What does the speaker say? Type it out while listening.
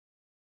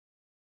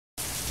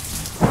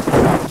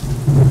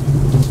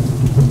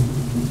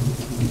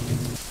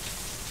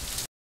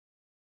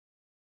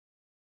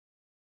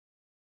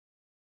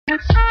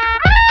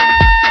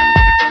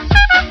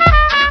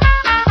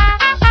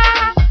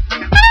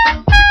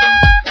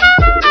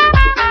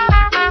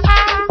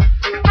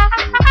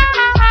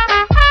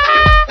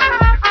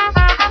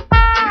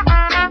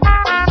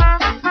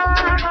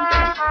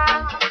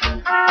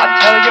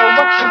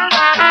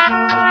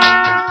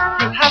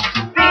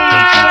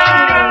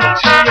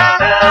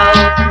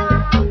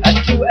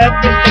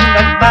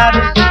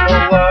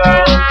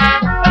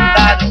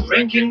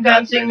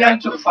Dancing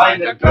and to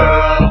find a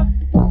girl.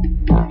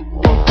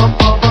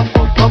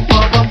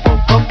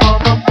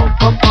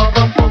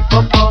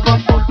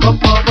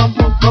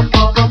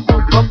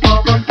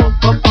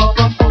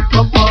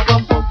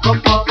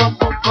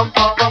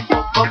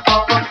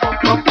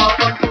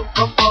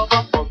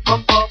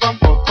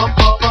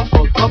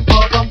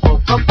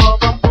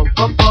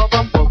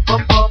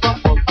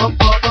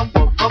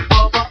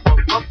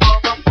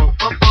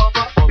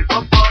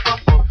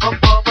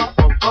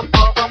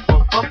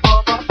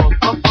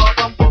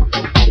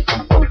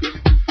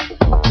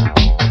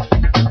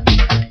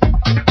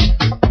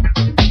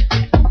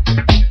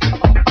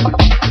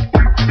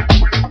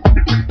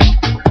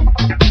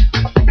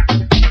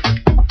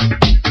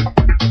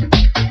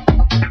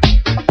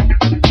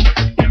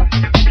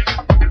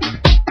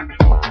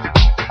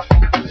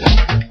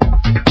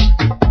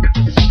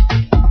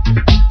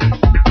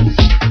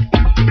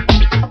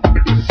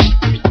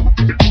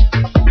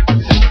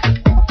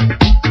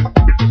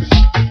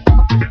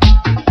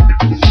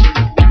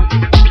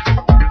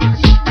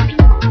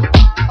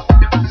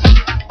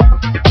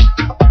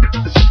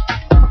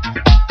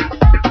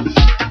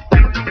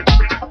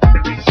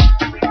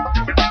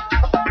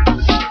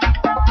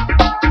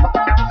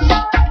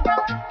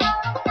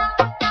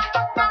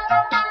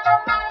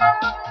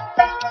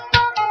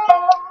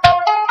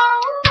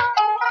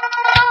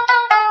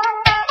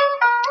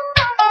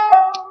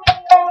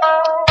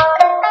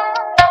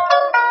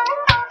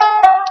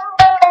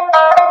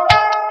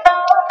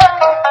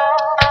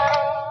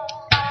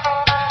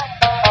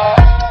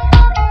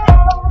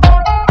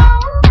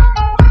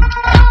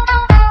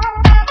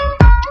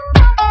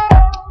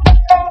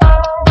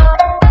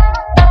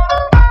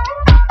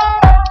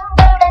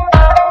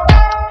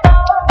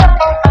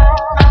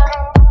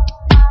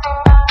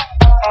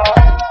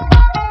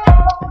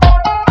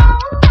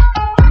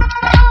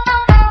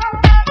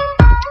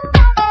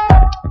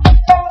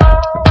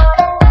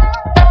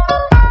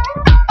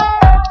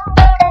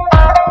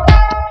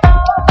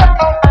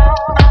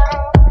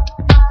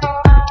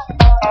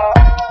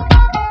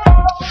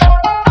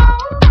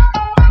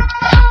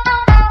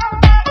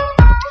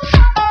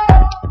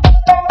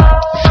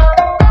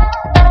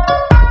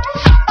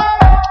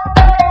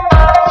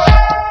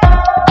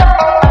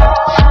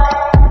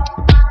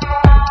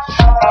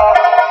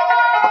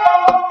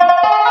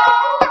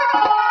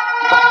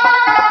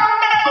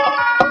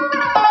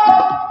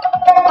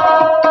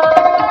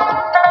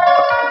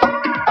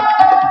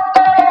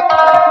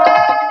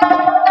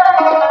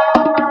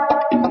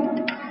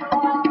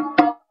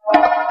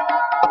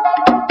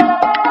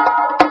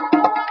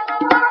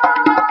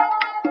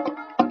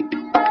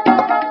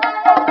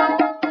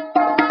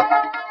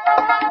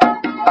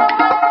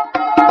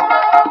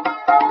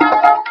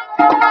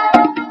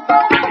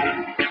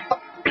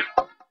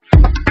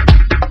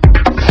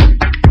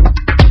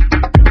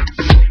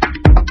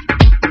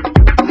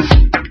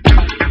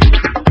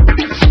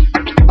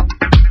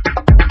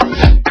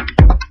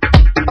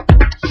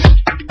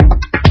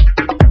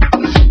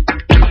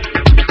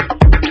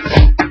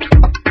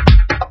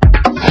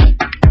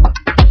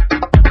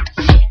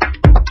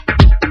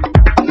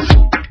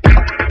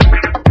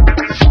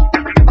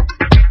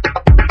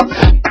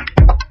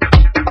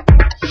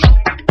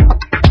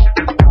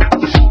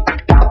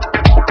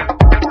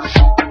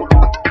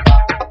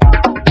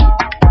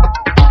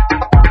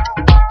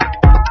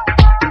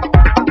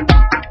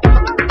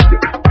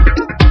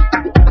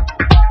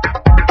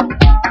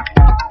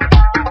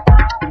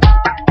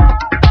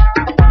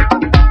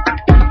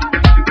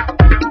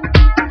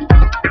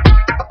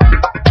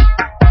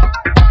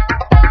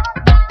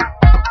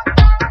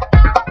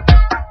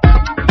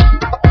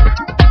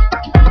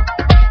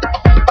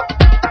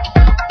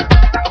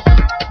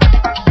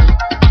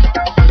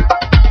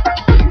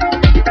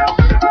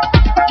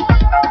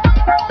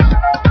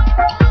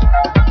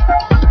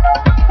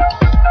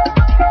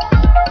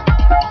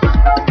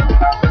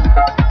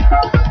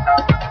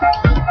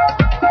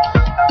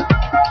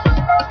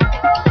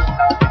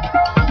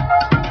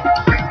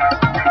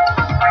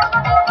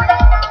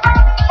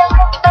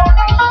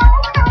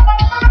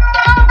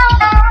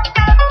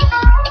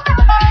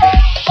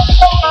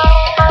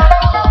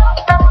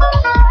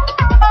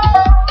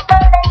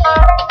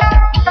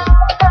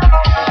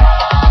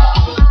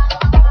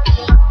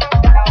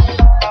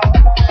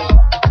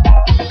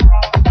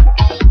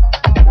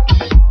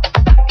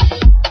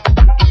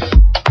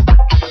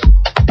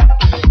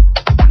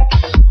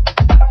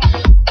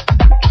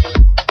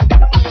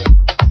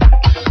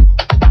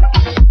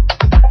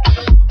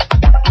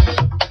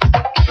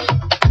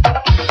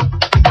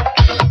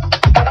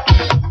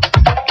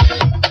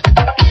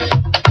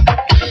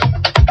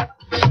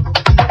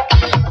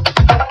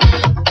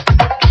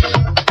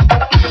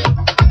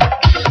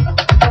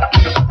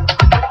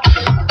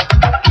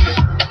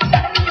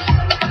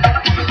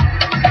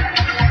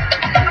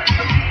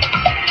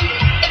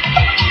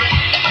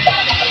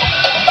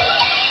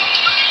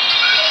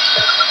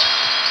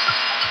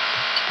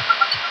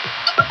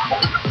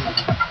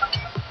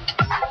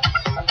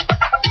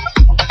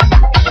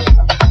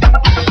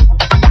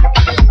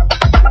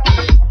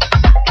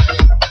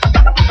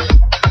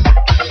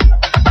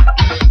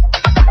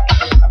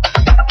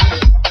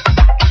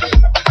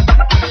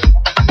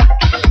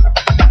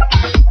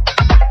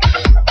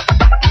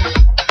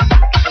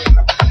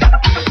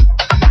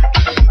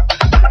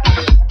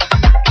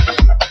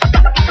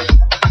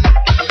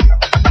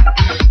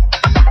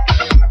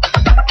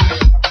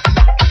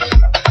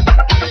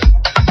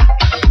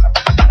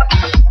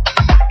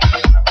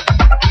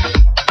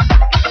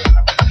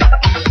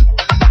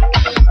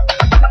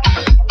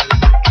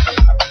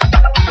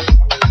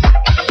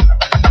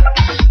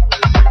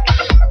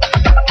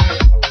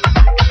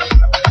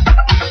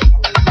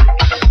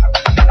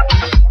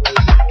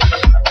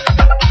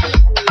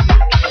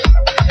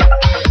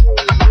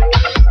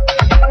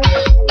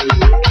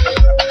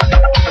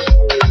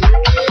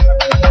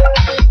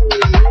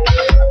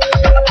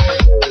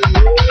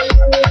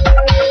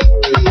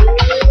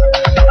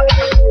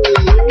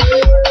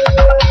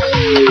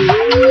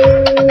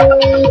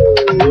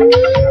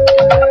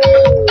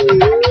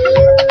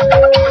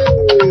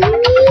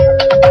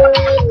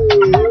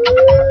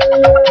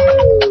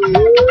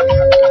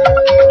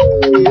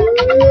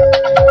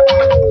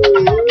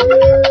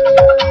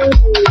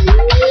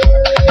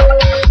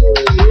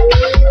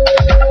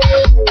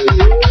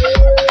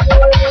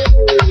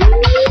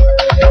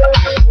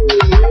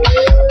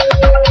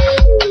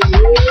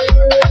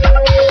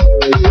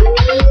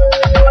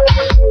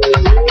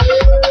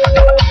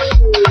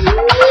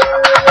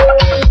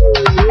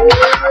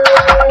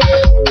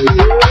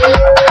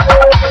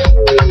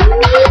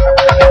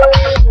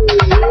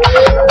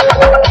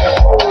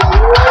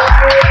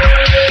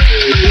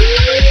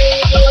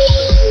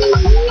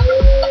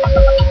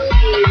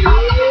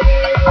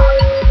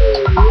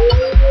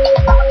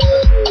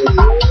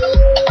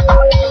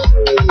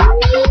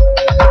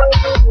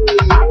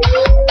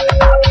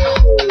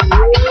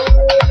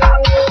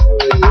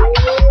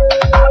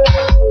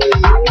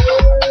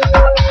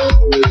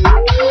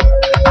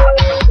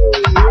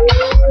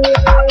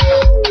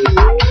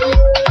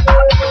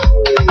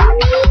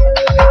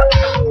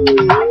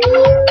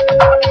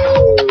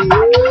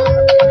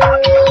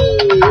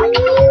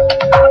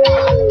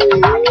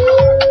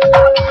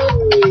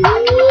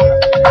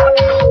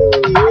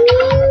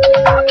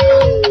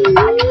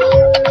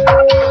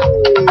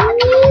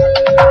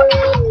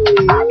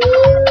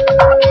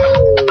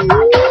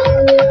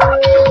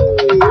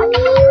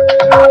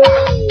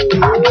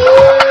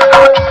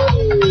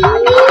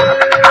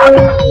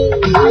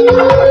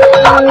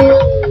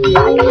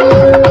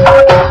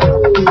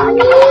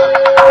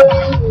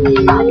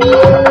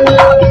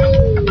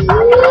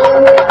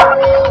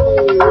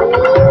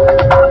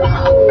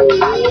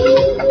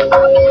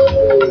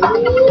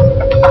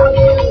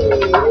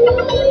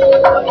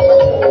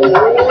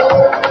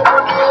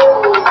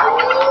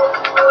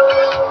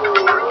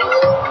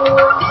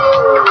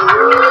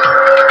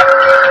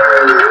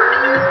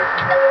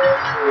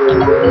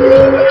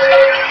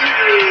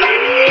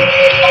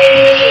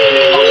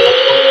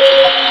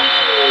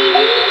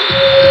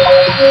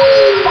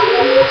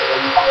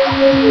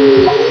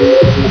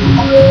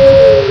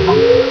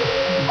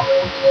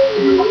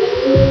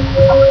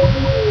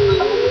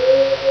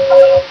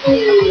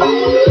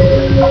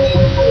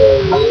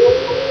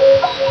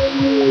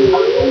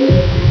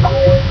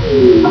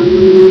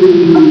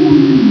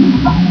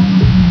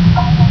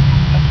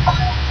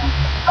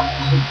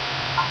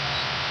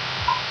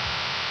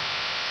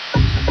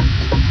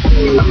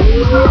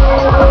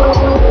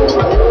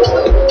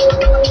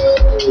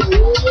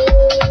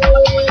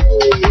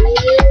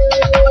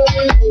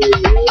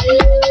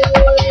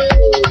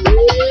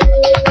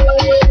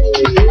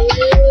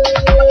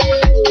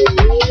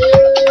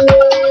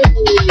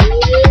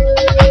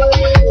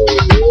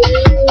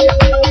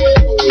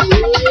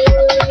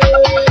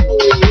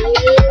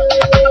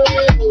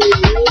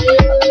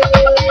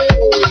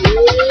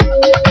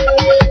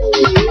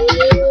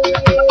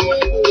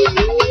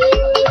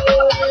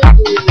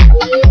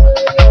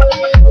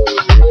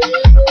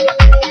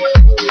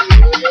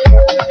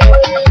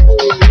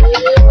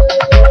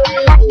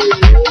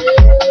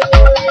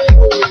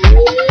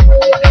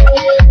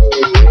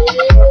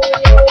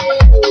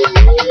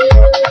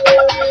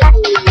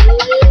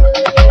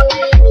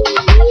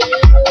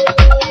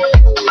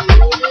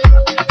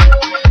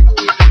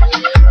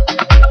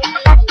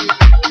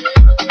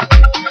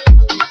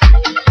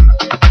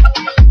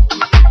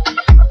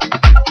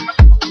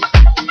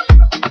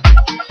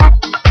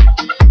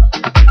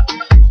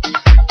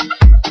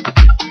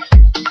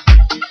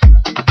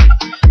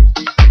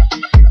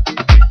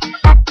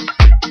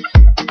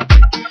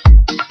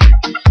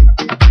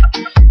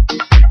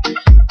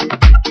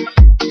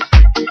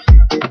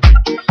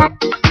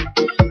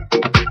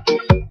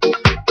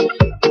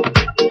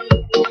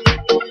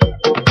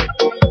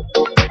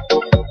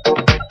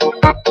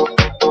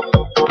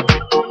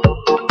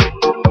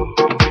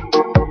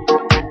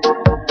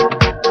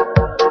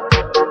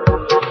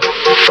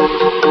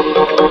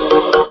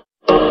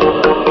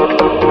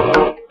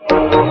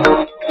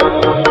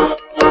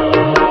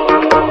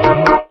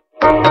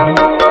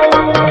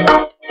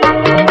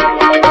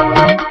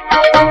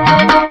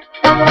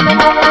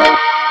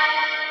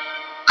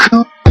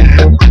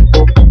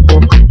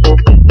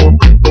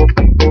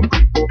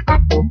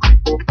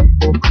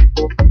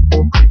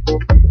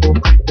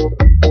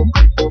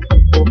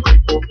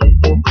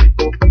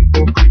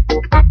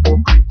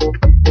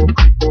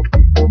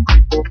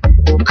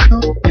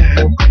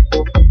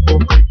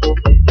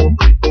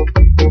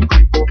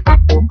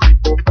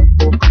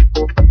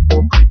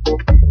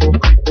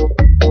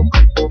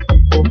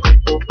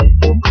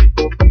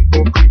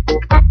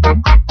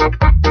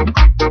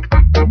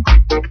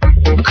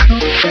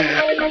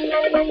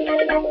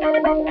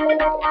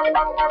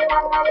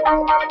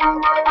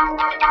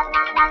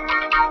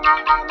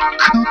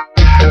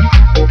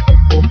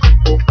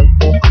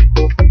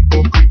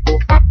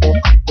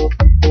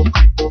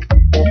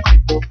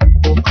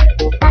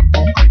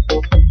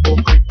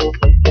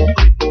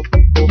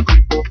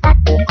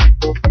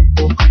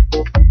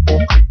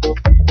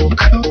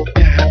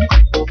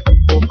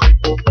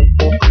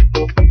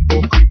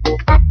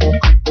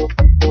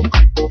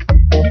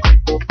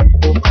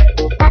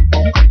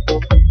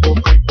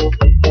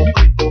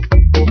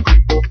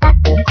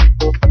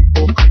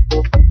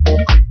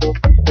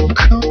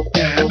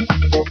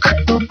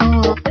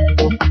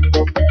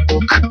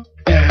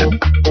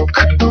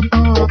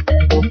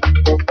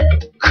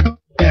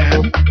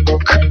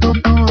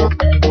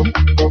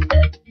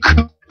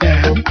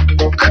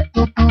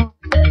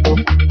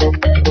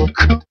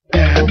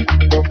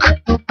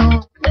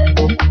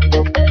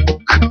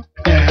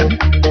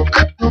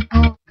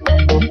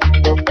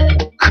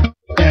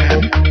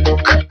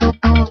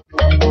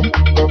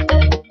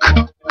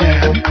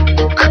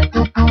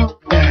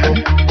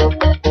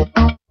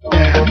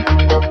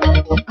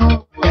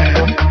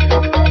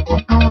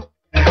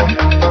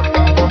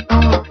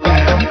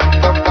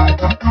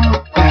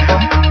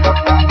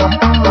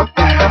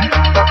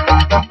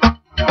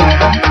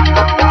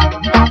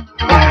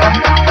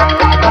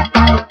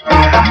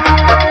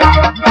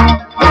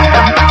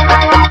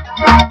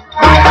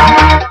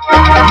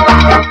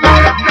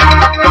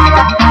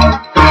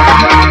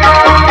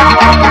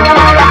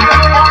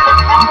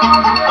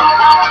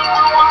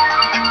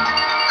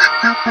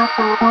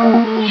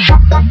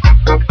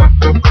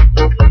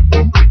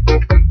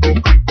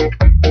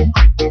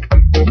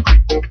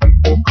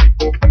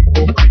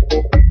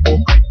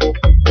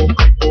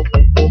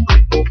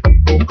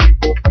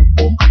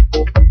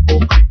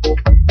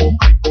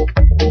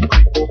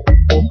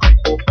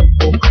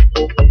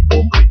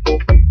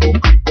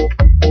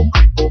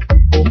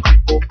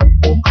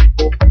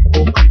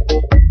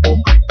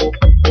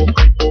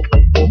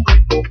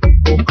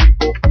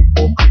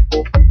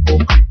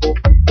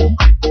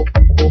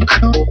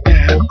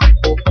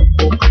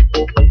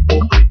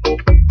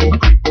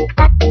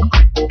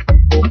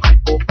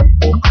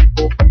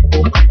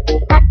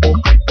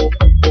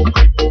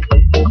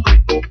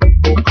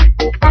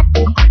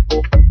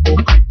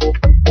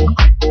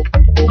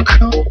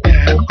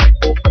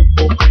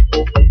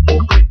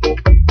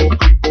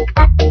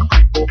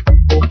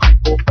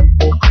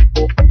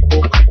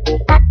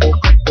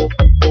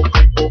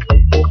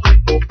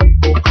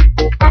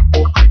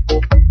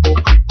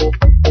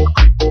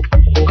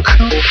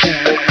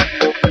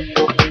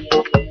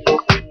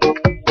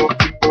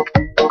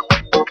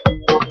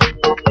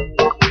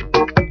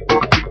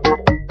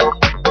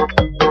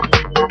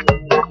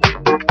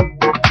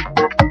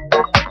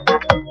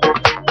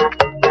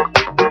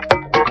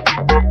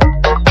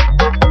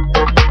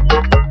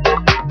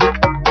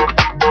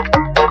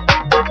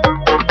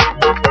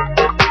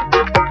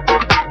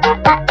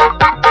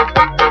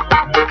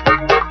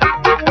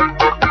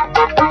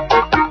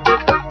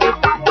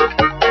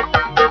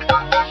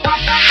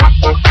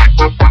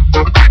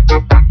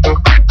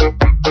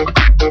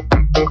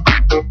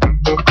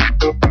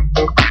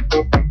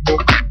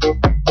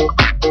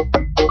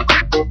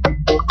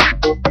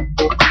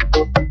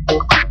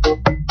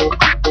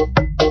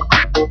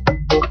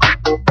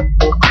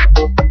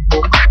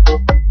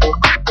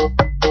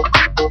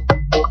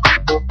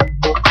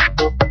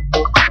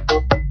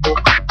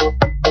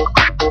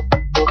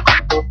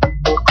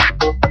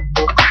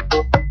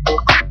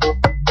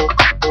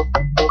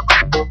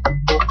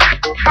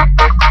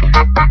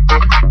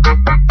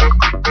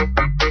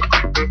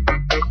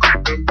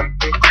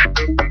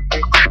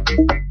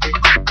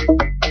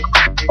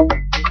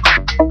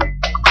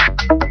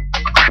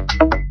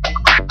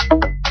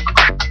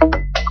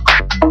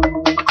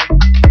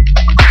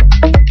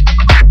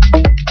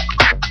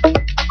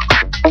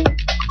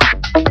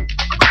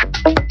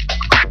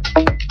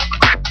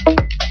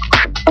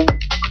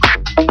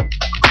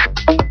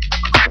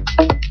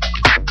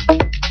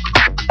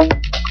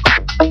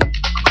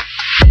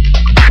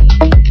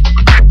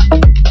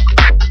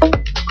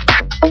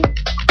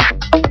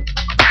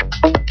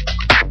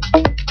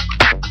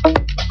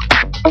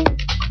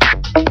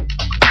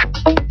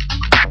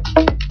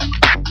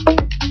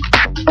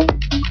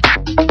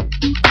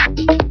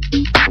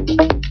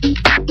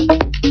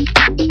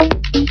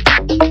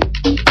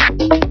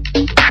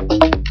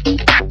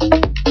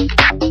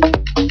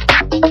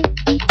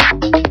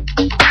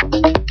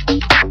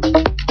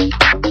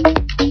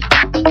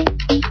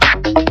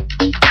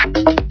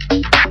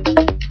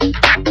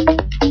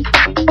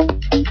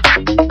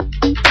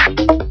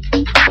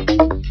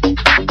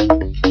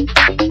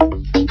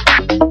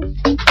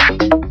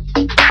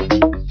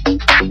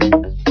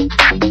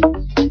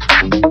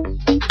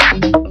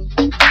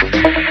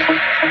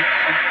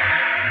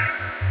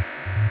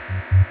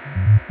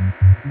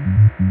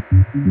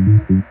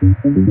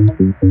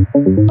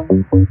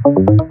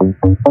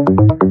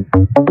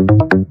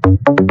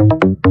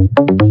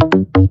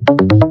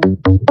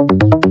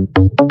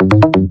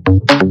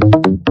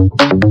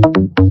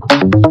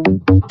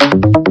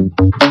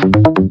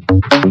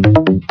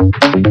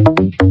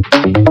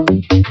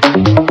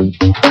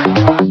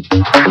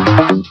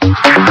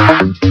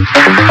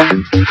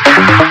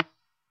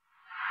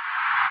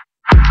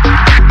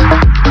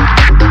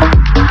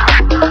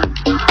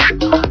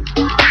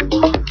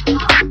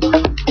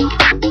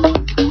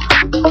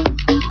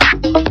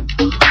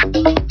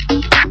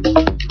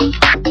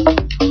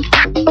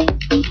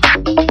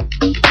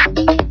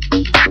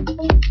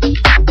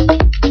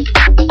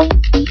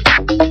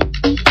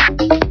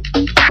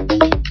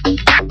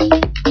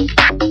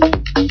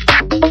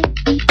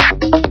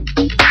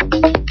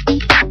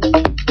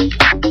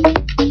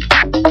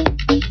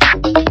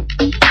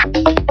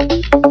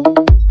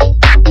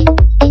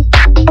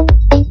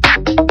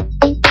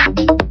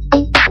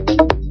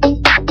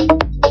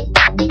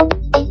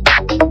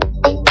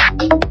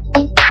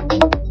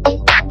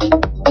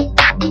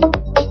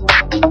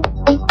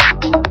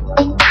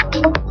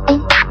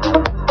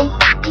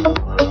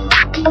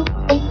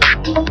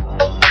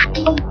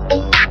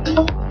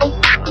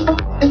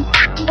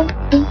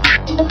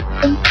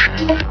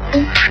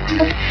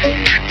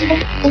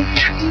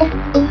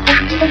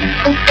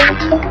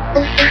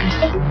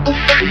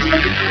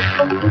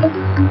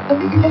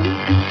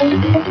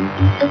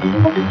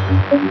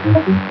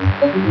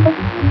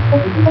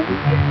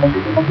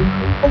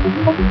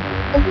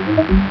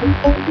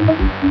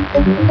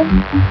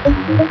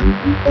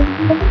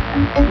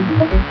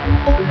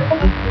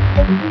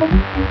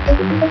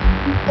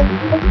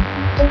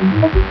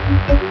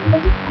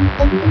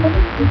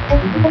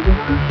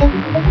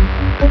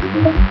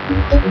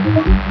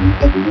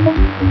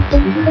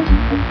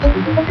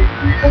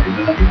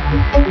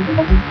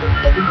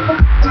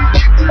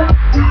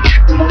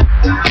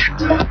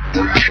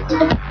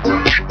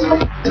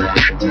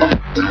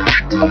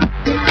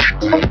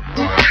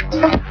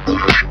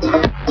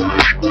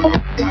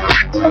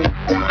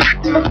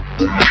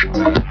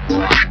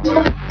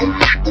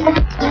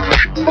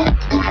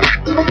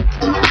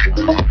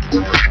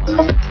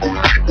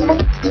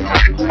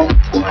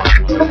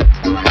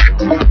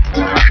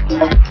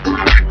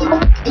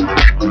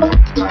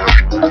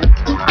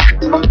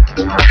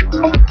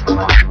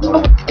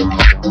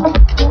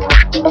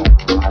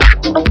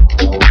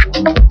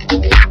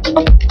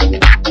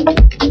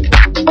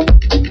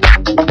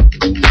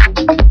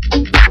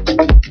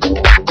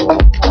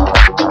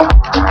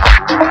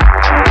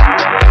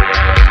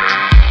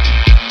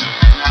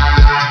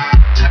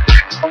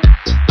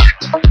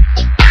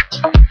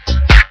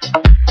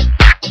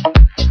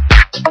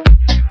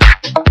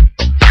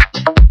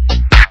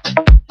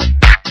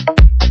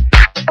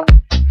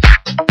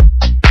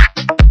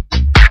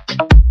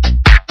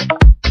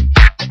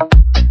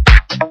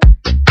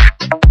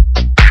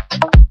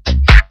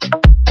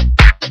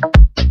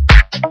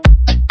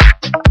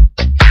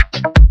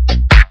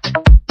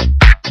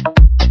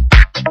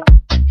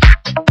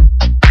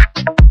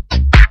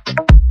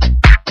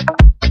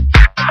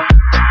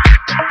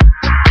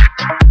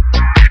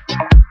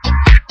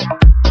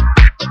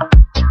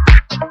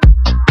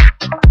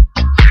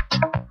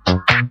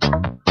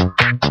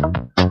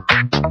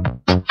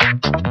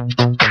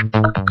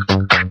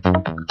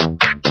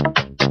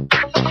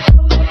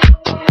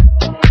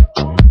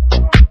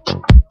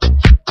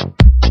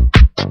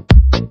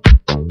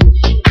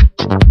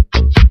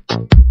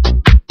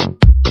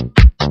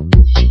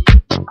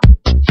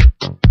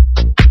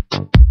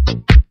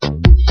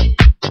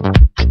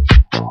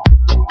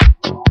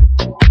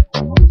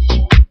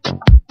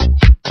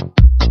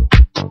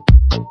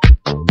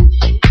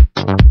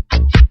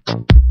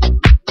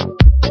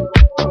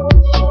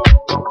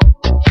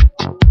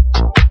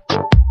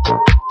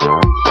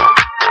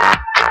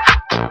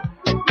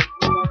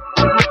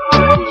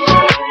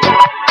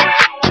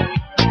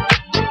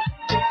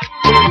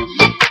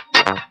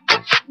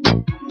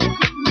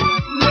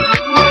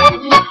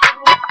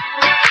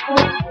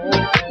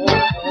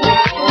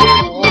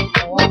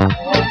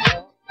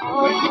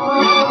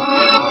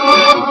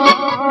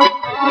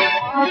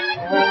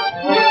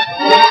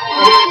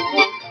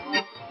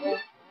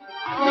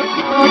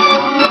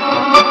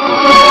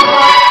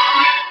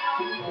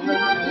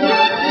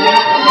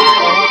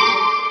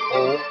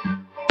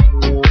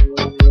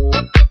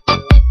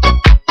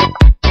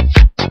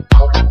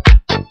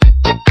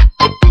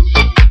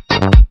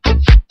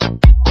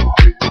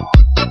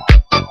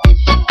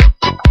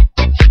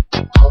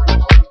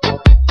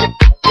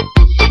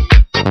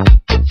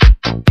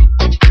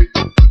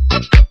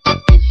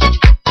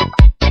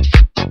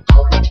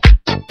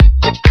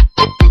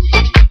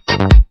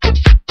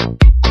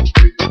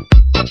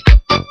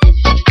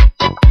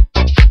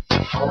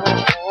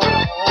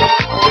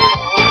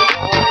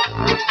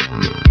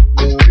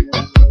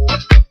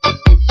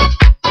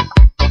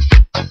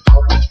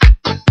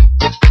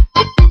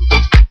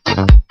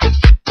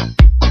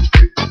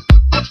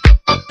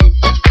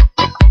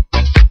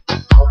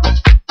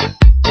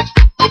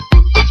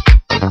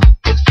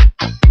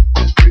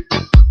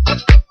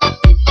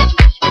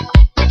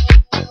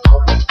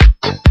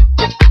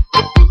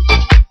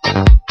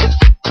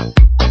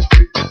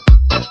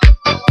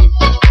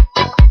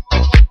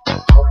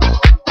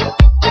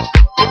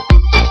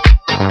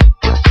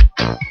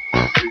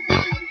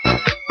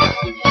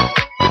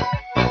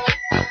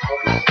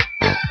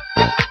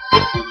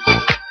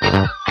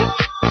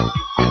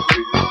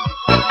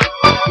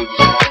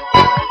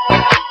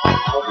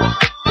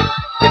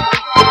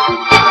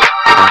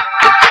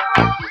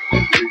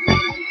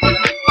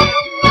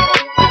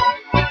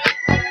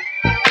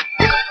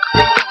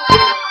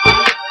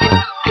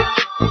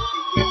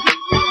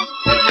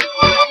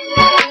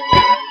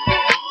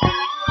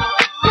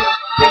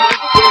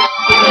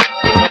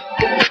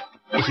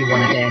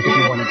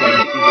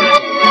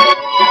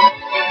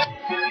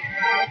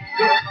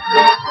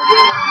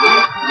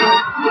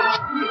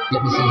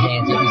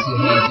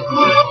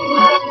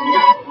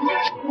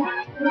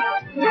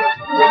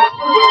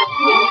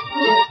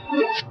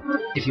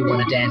 If you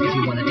wanna dance, if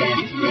you wanna dance,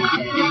 if you wanna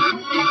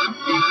dance.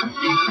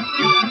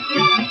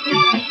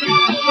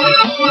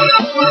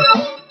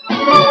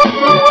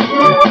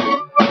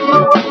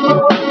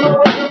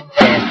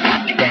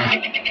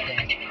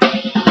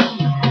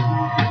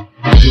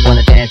 If you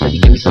wanna dance, baby,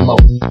 give me some more.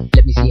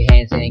 Let me see your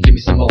hands and give me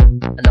some more.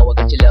 I know I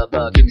got your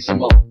love, give me some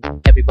more.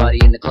 Everybody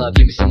in the club,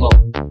 give me some more.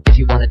 If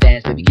you wanna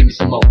dance, baby, give me me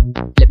some more.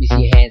 Let me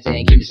see your hands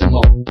and give me some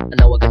more. I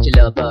know I got your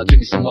love, give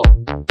me some more.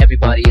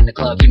 Everybody in the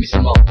club, give me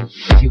some more.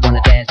 If you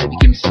wanna dance, baby,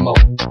 give me some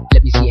more.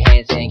 Let me see your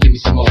hands and give me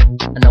some more.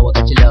 I know I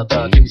got your love,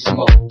 give me some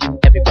more.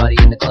 Everybody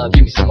in the club,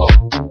 give me some more.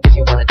 If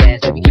you wanna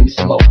dance, baby, give me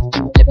some more.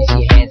 Let me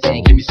see your hands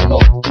and give me some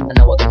more. I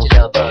know I got your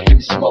love, give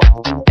me some more.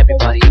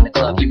 Everybody in the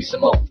club, give me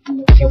some more.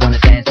 If you wanna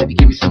dance, baby,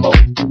 give me some more.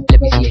 Let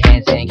me see your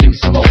hands and give me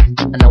some more.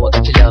 I know I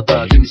got your love,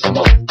 give me some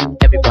more.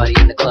 Everybody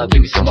in the club,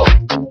 give me some more.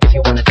 If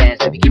you wanna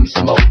dance, baby, give me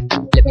some more.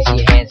 Let me see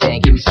your hands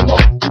and give me some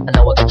more. I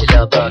know I got your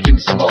love, give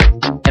me some more.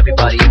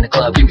 Everybody in the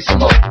club, give me some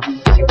more.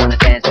 If you wanna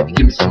dance, baby,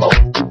 give me some more.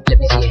 Let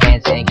me see your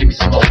hands and give me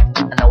some more.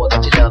 I know I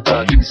got your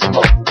love, give me some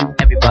more.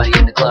 Everybody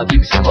in the club, give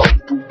me some more.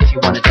 If you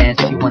wanna dance,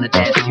 if you wanna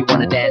dance, if you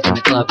wanna dance in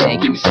the club, then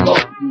give me some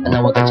more. I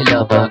know I got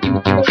your love, give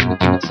me some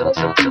more.